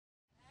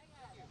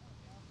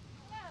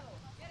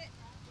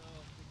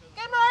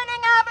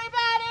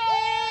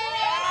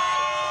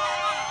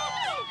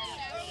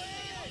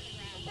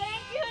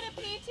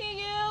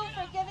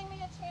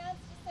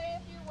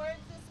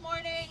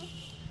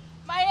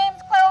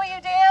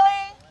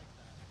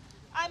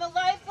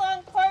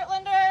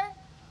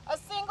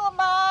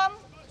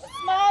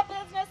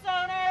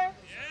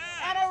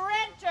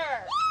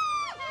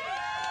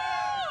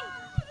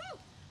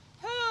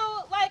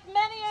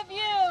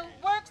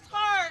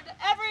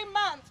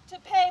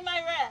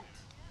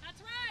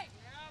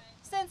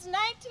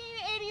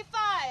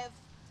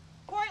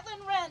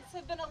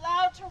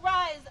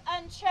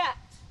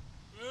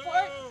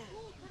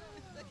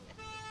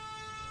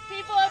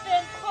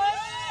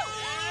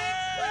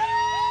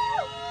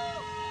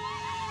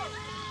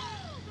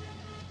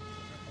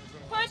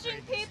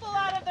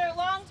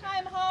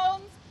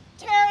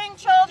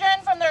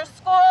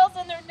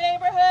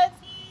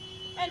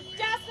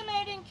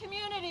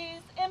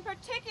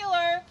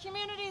particular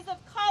communities of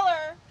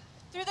color,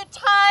 through the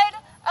tide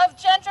of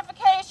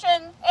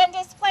gentrification and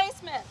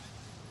displacement.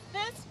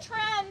 This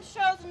trend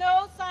shows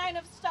no sign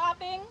of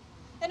stopping,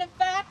 and in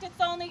fact,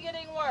 it's only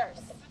getting worse.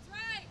 That's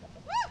right.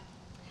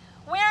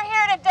 We're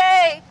here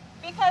today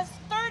because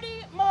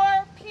 30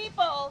 more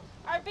people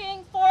are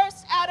being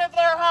forced out of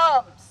their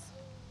homes,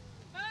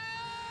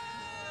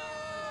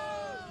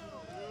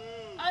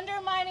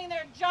 undermining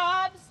their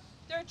jobs,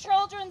 their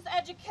children's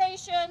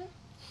education,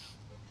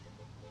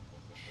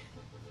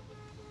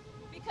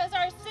 because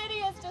our city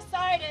has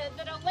decided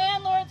that a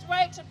landlord's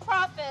right to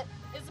profit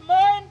is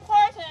more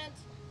important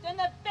than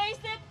the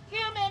basic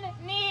human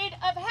need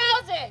of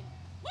housing.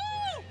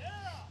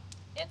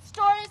 It's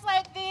stories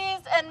like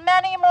these and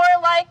many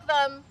more like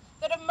them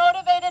that have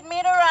motivated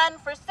me to run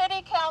for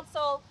city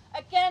council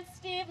against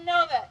Steve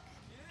Novick.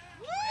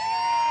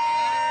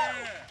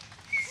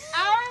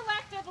 Our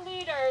elected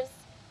leaders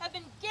have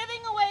been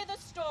giving away the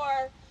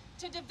store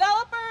to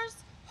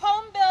developers,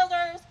 home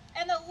builders,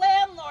 and the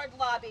landlord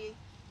lobby,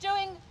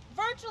 doing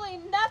virtually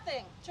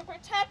nothing to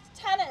protect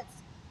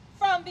tenants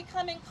from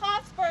becoming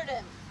cost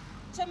burden,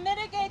 to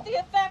mitigate the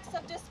effects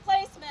of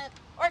displacement,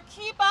 or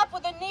keep up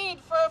with the need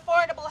for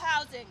affordable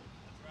housing.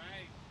 That's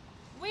right.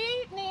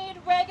 We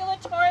need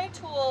regulatory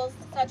tools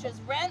such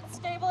as rent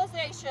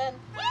stabilization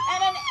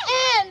and an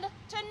end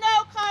to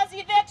no-cause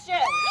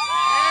eviction.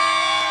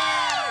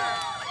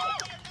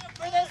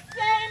 For the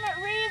same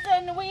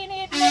reason we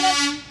need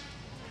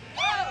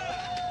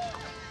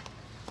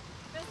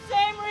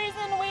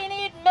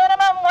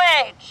minimum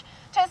wage,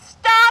 to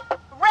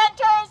stop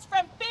renters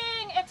from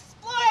being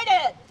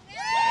exploited.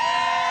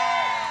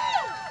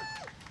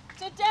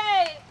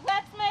 Today,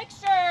 let's make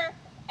sure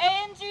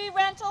A&G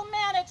Rental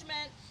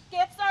Management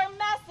gets our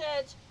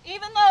message,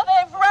 even though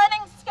they're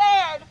running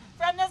scared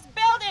from this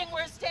building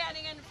we're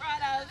standing in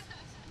front of.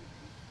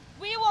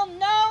 We will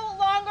no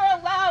longer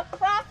allow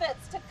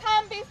profits to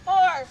come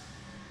before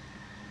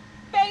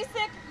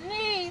basic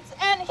needs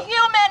and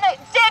human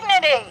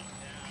dignity.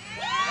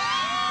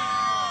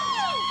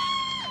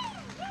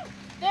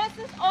 This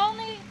is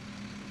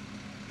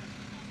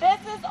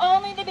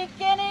only the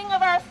beginning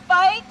of our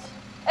fight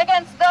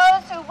against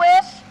those who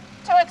wish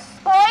to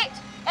exploit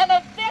and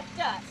evict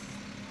us.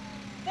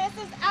 This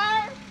is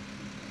our...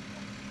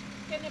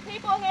 Can the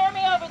people hear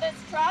me over this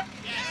truck?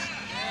 Yes.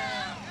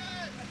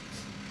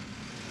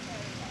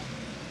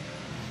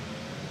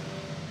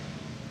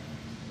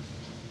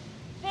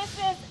 This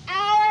is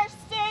our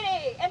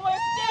city, and we're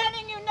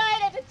standing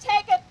united to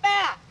take it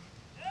back.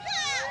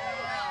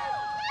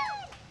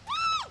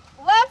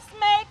 Let's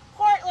make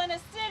Portland a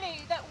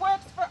city that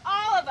works for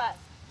all of us,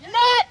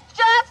 not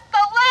just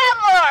the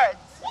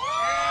landlords.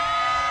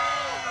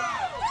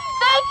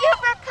 Thank you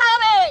for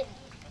coming.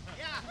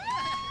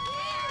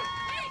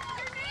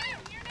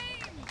 Your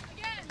name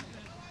again.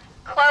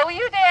 Chloe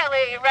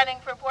Eudaly, running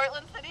for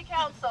Portland City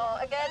Council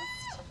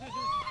against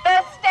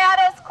the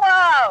status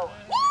quo.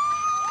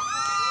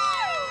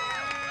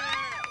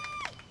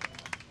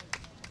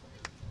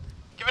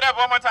 Give it up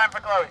one more time for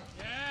Chloe.